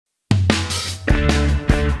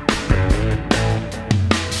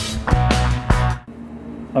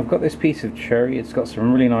I've got this piece of cherry. It's got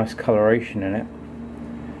some really nice coloration in it.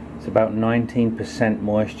 It's about 19%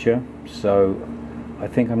 moisture, so I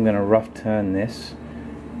think I'm going to rough turn this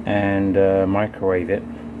and microwave it.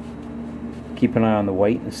 Keep an eye on the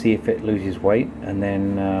weight and see if it loses weight, and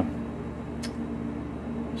then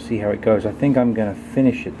see how it goes. I think I'm going to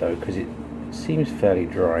finish it though, because it seems fairly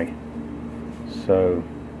dry. So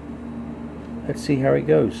let's see how it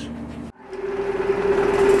goes.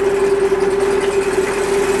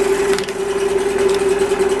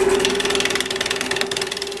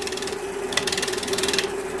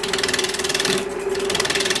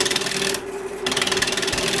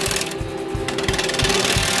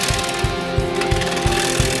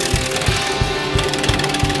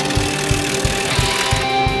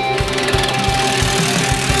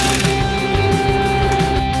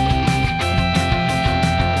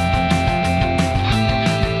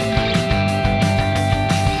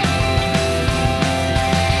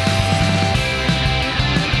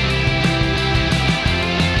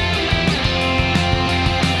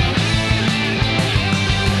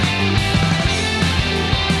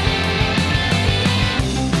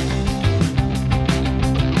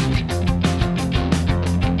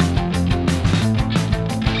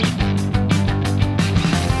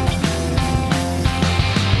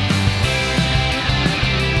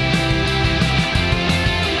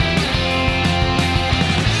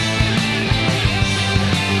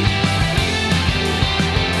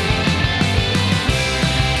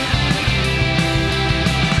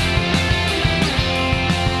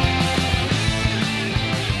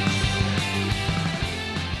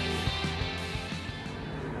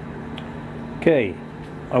 Okay,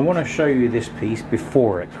 I want to show you this piece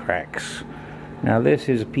before it cracks. Now this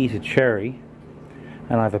is a piece of cherry,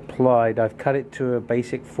 and I've cut it to a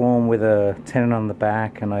basic form with a tenon on the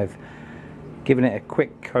back, and I've given it a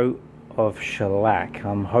quick coat of shellac.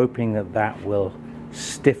 I'm hoping that that will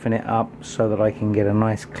stiffen it up so that I can get a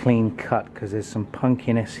nice clean cut, because there's some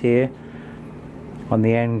punkiness here on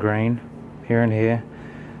the end grain, here and here.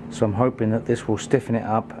 So I'm hoping that this will stiffen it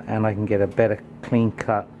up and I can get a better clean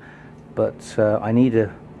cut. But I need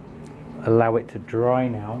to allow it to dry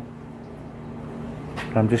now.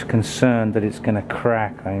 I'm just concerned that it's going to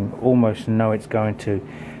crack. I almost know it's going to.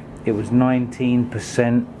 It was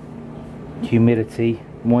 19% humidity,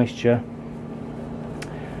 moisture.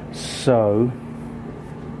 So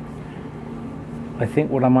I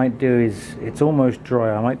think what I might do is, it's almost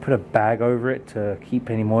dry, I might put a bag over it to keep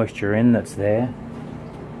any moisture in that's there,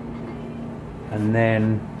 and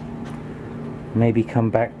then maybe come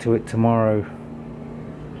back to it tomorrow.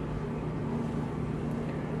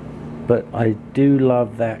 But I do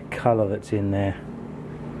love that colour that's in there.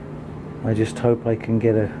 I just hope I can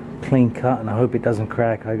get a clean cut, and I hope it doesn't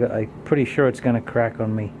crack. I'm pretty sure it's going to crack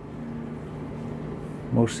on me.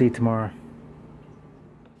 We'll see tomorrow.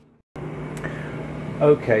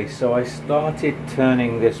 Okay, so I started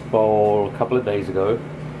turning this bowl a couple of days ago.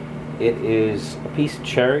 It is a piece of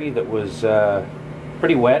cherry that was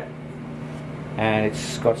pretty wet, and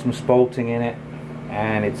it's got some spalting in it,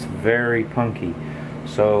 and it's very punky.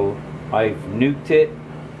 So I've nuked it.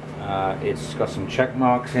 It's got some check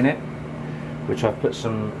marks in it, which I've put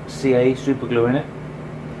some CA super glue in it,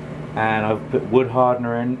 and I've put wood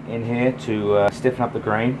hardener in here to stiffen up the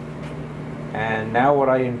grain. And now what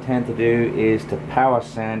I intend to do is to power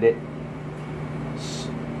sand it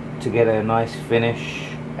to get a nice finish,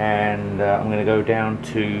 and I'm going to go down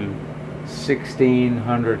to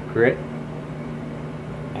 1600 grit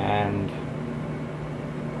and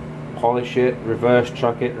polish it, reverse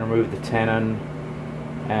chuck it, remove the tenon,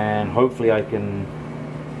 and hopefully I can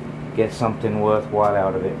get something worthwhile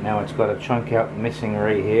out of it. Now it's got a chunk out missing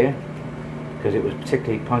right here, because it was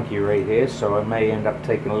particularly punky right here, so I may end up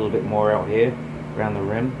taking a little bit more out here around the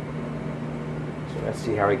rim. So let's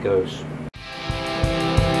see how it goes.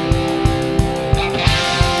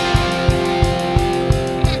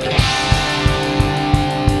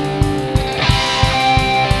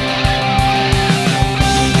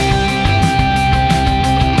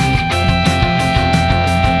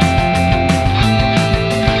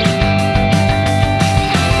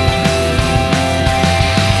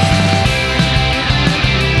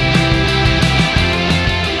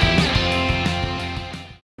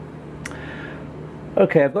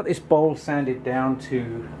 Okay, I've got this bowl sanded down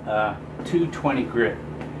to 220 grit,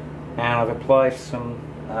 and I've applied some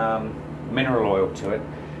mineral oil to it,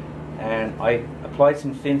 and I applied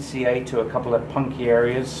some thin CA to a couple of punky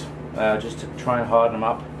areas just to try and harden them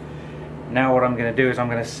up. Now what I'm going to do is I'm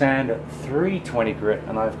going to sand at 320 grit,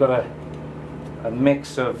 and I've got a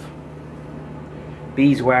mix of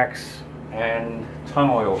beeswax and tung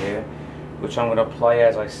oil here, which I'm going to apply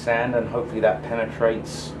as I sand, and hopefully that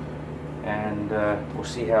penetrates, and we'll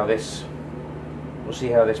see how this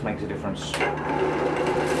makes a difference.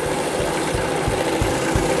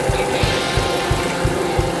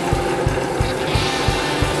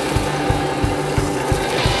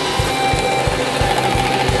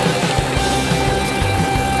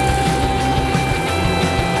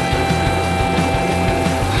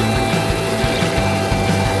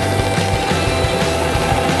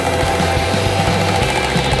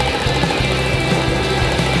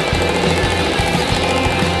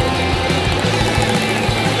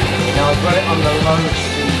 Got it on the low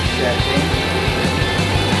speed setting,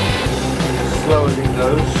 as slow as it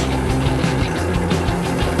goes.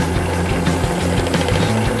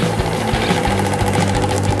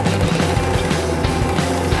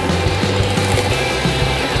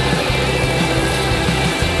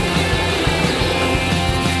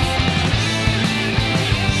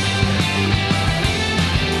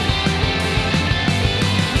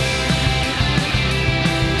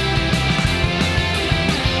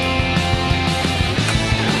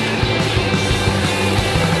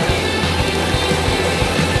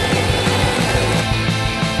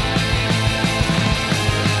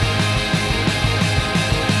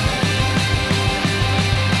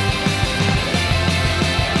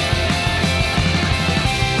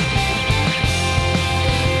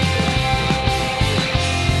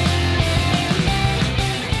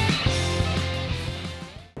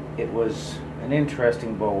 It was an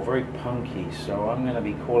interesting bowl, very punky, so I'm going to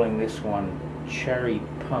be calling this one Cherry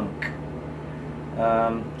Punk.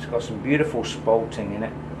 It's got some beautiful spalting in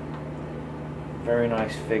it. Very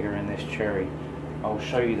nice figure in this cherry. I'll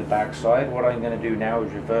show you the back side. What I'm going to do now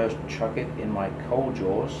is reverse chuck it in my cold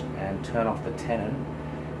jaws and turn off the tenon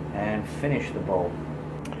and finish the bowl.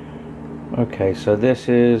 Okay, so this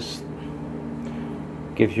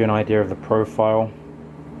gives you an idea of the profile.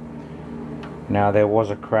 Now there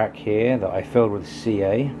was a crack here that I filled with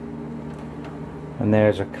CA, and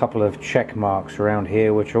there's a couple of check marks around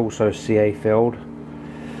here which also CA filled,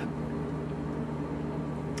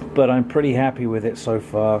 but I'm pretty happy with it so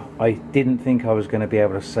far. I didn't think I was going to be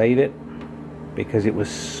able to save it because it was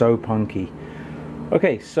so punky.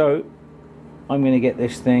 Okay, so I'm going to get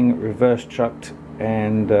this thing reverse chucked,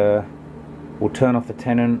 and we'll turn off the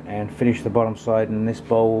tenon and finish the bottom side, and this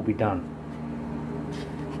bowl will be done.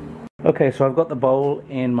 Okay, so I've got the bowl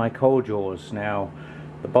in my cold jaws. Now,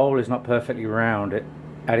 the bowl is not perfectly round.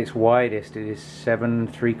 At its widest, it is 7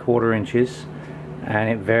 3/4 inches, and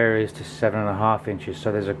it varies to 7.5 inches.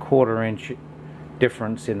 So there's a 1/4 inch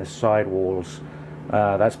difference in the side walls.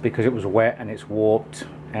 That's because it was wet and it's warped.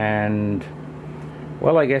 And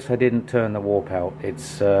well, I guess I didn't turn the warp out.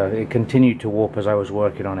 It continued to warp as I was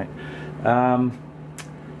working on it.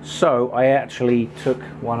 So I actually took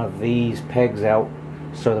one of these pegs out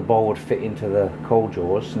so the bowl would fit into the cold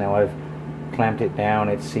jaws. Now I've clamped it down,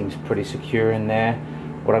 it seems pretty secure in there.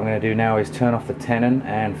 What I'm going to do now is turn off the tenon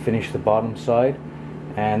and finish the bottom side,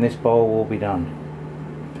 and this bowl will be done.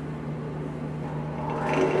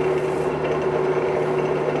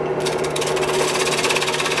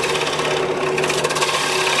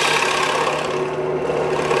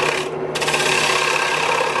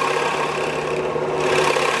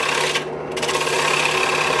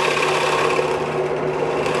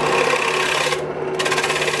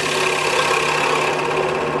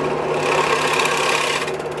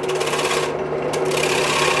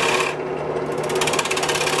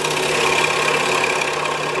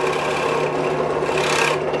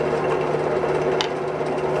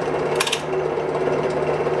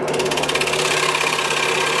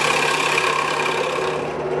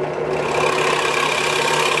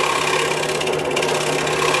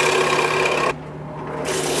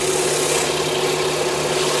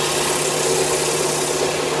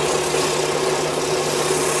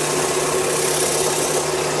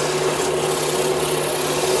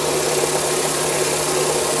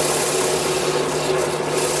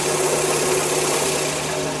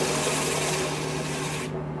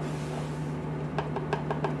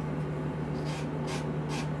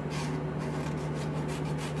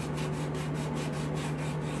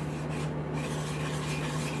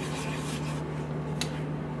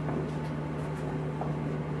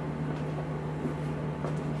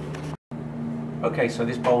 Okay, so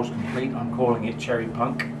this bowl's complete. I'm calling it Cherry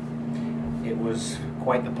Punk. It was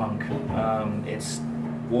quite the punk. It's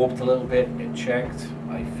warped a little bit, it checked.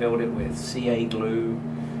 I filled it with CA glue,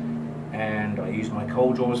 and I used my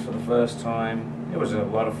cold jaws for the first time. It was a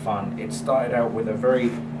lot of fun. It started out with a very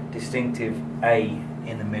distinctive A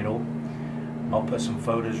in the middle. I'll put some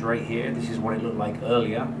photos right here. This is what it looked like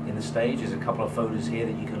earlier in the stage. There's a couple of photos here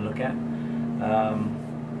that you can look at.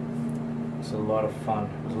 It's a lot of fun.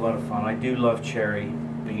 It was a lot of fun. I do love cherry,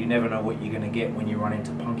 but you never know what you're going to get when you run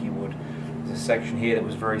into punky wood. There's a section here that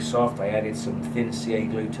was very soft. I added some thin CA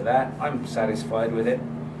glue to that. I'm satisfied with it.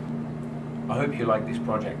 I hope you like this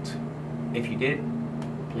project. If you did,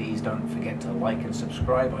 please don't forget to like and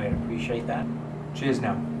subscribe. I'd appreciate that. Cheers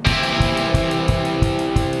now.